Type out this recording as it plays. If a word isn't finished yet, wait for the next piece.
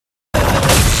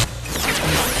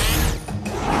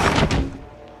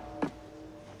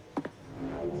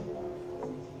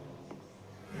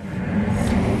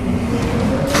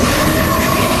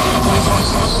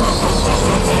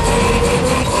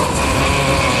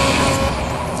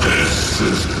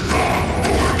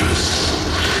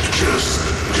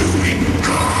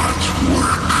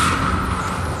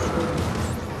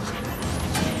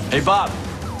Hey, Bob.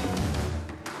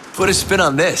 Put a spin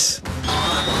on this.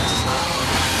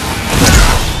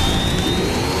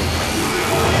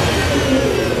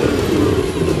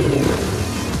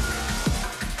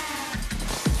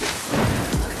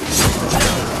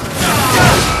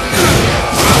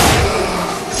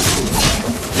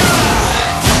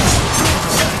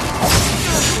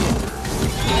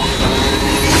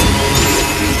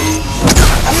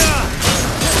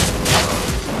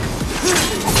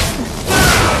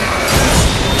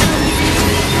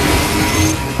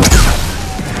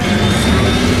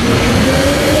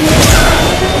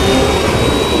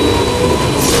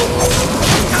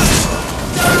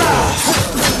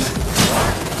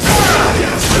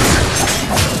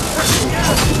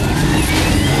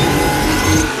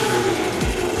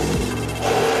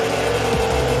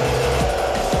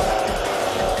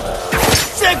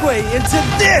 Into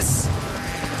this!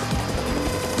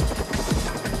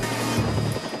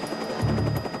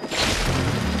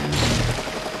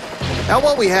 Now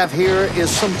what we have here is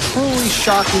some truly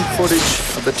shocking footage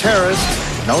of the terrorist,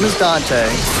 known as Dante,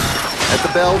 at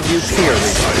the Bellevue Pier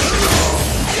recently.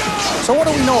 So what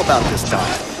do we know about this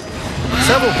Dante?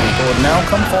 Several people have now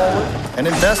come forward, and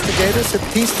investigators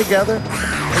have pieced together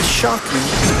a shocking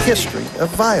history of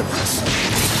violence.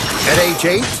 At age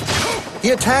 8, he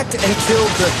attacked and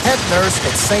killed the head nurse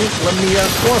at St. Lamia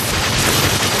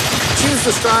Orphanage. She was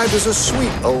described as a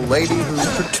sweet old lady who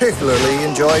particularly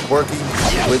enjoyed working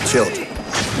with children.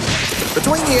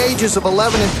 Between the ages of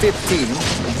 11 and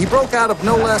 15, he broke out of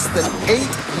no less than 8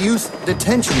 youth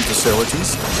detention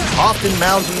facilities, often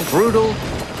mounting brutal,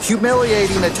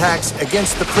 humiliating attacks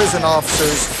against the prison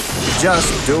officers just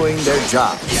doing their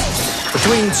jobs.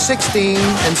 Between 16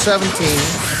 and 17,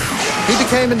 he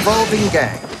became involved in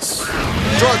gangs,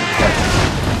 drug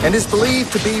peddling, and is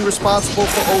believed to be responsible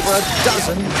for over a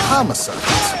dozen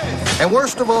homicides. And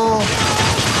worst of all,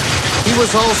 he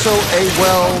was also a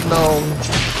well-known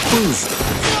cruiser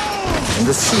in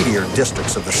the seedier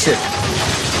districts of the city,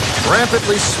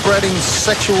 rampantly spreading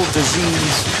sexual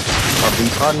disease of the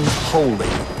unholy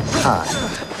kind.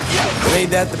 Ain't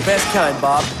that the best kind,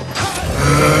 Bob?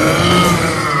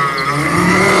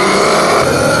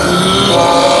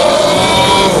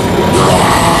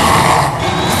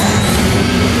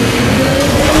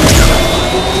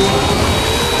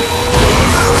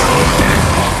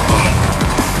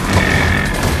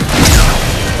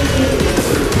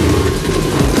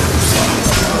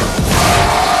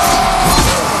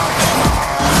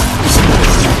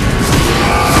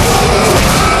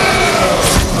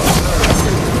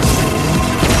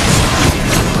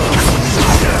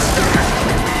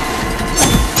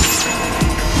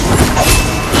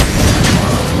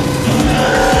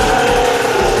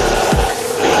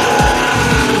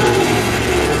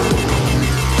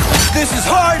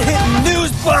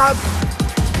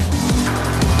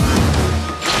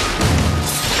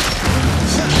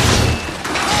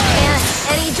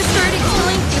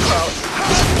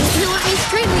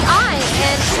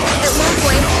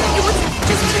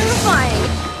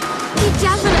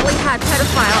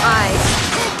 pedophile eyes.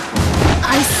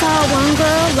 I saw one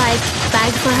girl,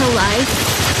 beg for her life,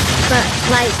 but,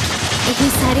 he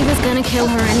said he was gonna kill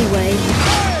her anyway.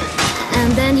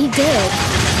 And then he did.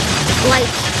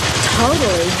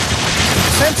 Totally.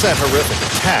 Since that horrific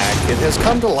attack, it has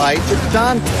come to light that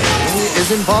Dante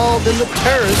is involved in the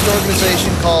terrorist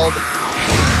organization called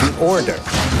The Order.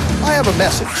 I have a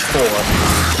message for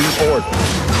The Order.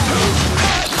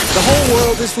 The whole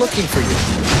world is looking for you.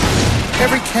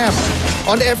 Every camera,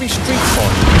 on every street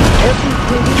corner, every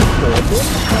police force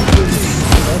in the country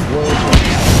and worldwide.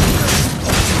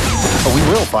 But we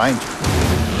will find you.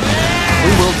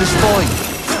 We will destroy you.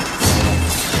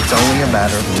 It's only a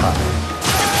matter of time.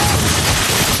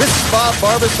 This is Bob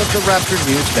Barbas of the Raptor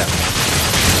News Network.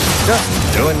 Just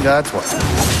doing God's work.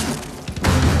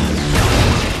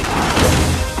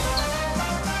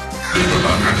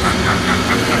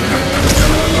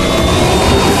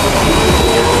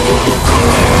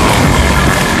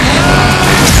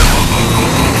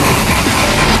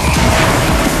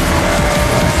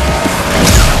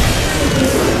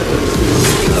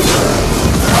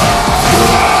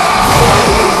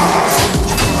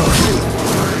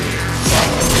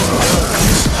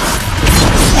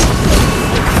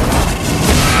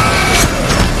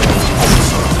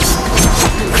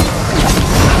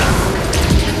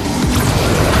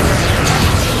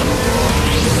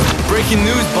 Breaking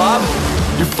news, Bob.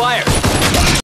 You're fired.